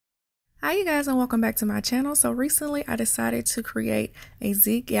Hi you guys, and welcome back to my channel. So recently I decided to create a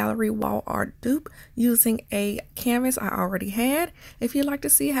Z Gallerie wall art dupe using a canvas I already had. If you'd like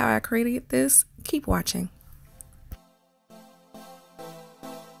to see how I created this, keep watching.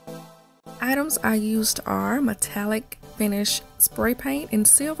 Items I used are metallic finish spray paint in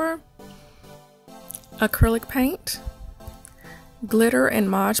silver, acrylic paint, glitter and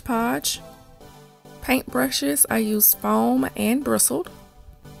Mod Podge, paint brushes I used foam and bristled,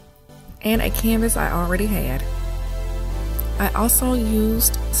 and a canvas I already had. I also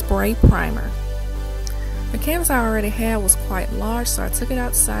used spray primer. The canvas I already had was quite large, so I took it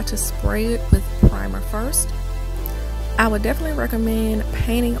outside to spray it with primer first. I would definitely recommend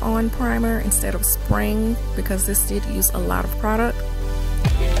painting on primer instead of spraying because this did use a lot of product.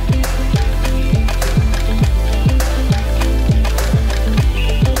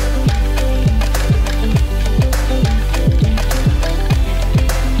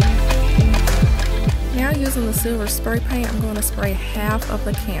 Using the silver spray paint, I'm going to spray half of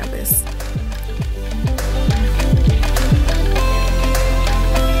the canvas.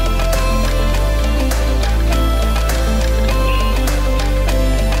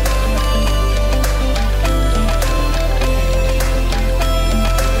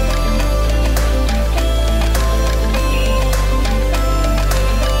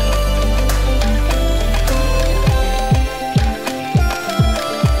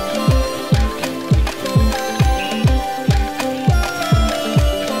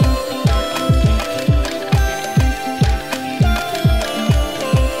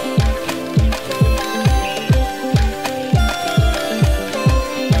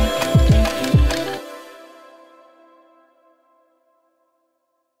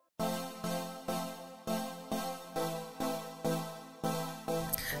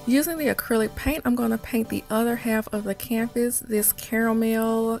 Using the acrylic paint, I'm going to paint the other half of the canvas this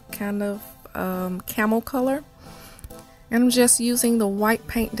caramel kind of camel color. And I'm just using the white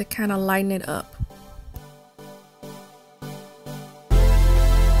paint to kind of lighten it up.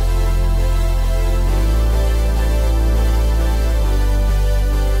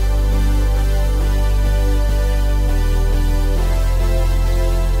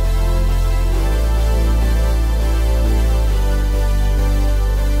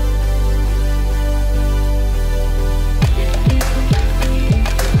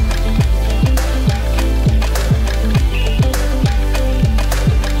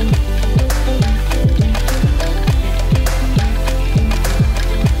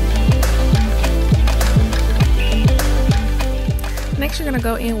 Next, you're going to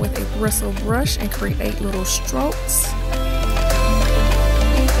go in with a bristle brush and create little strokes.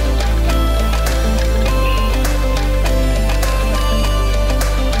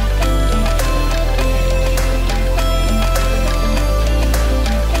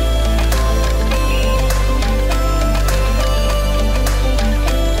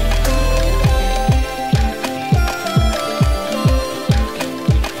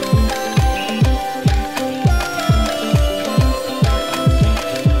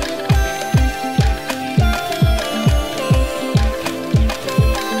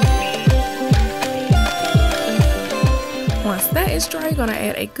 Dry, you're going to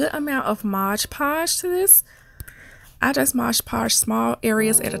add a good amount of Mod Podge to this. I just Mod Podge small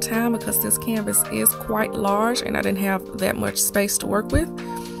areas at a time because this canvas is quite large and I didn't have that much space to work with.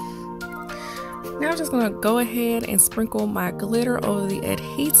 Now I'm just going to go ahead and sprinkle my glitter over the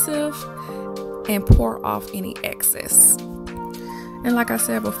adhesive and pour off any excess. And like I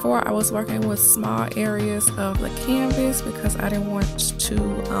said before, I was working with small areas of the canvas because I didn't want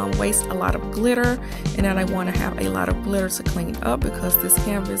to waste a lot of glitter, and then I want to have a lot of glitter to clean up because this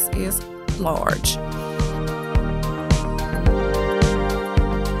canvas is large.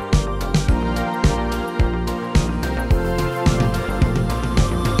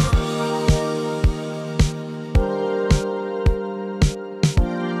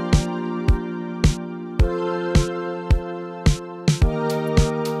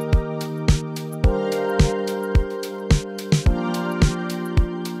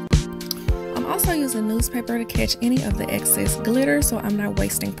 Using newspaper to catch any of the excess glitter so I'm not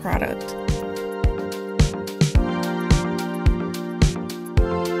wasting product.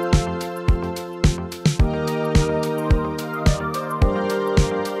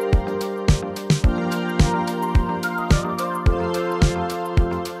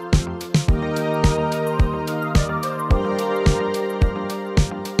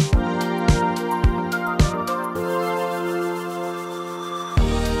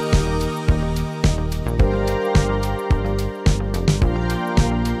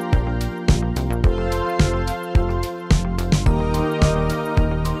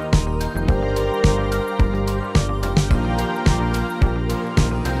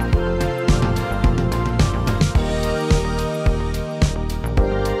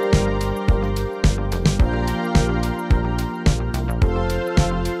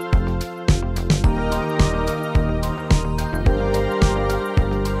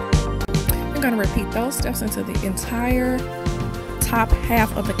 repeat those steps until the entire top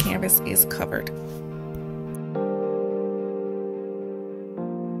half of the canvas is covered.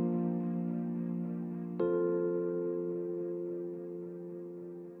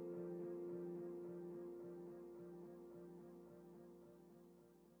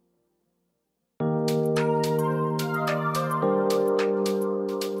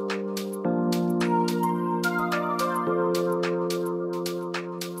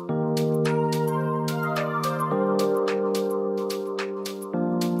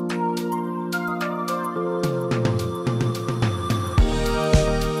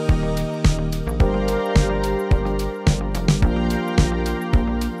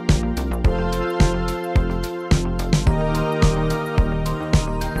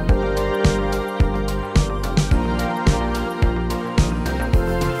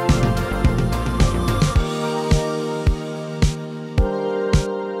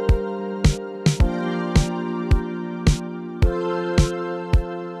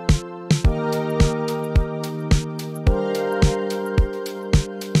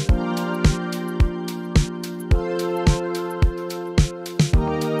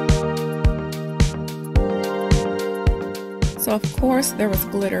 So of course there was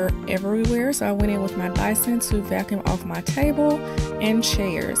glitter everywhere, so I went in with my Dyson to vacuum off my table and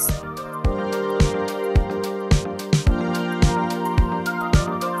chairs.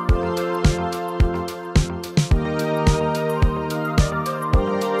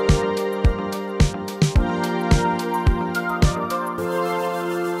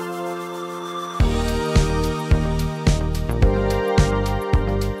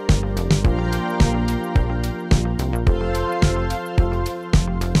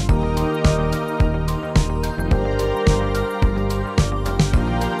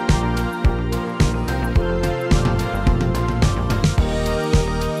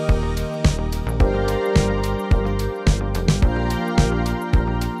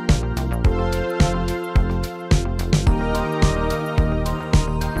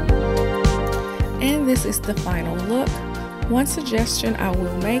 This is the final look. One suggestion I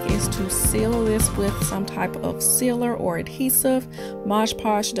will make is to seal this with some type of sealer or adhesive. Mod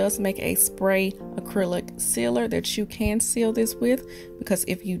Podge does make a spray acrylic sealer that you can seal this with, because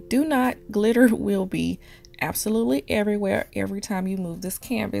if you do not, glitter will be absolutely everywhere every time you move this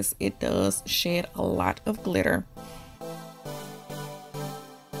canvas. It does shed a lot of glitter.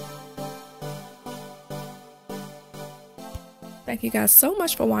 Thank you guys so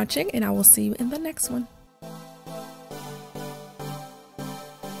much for watching, and I will see you in the next one.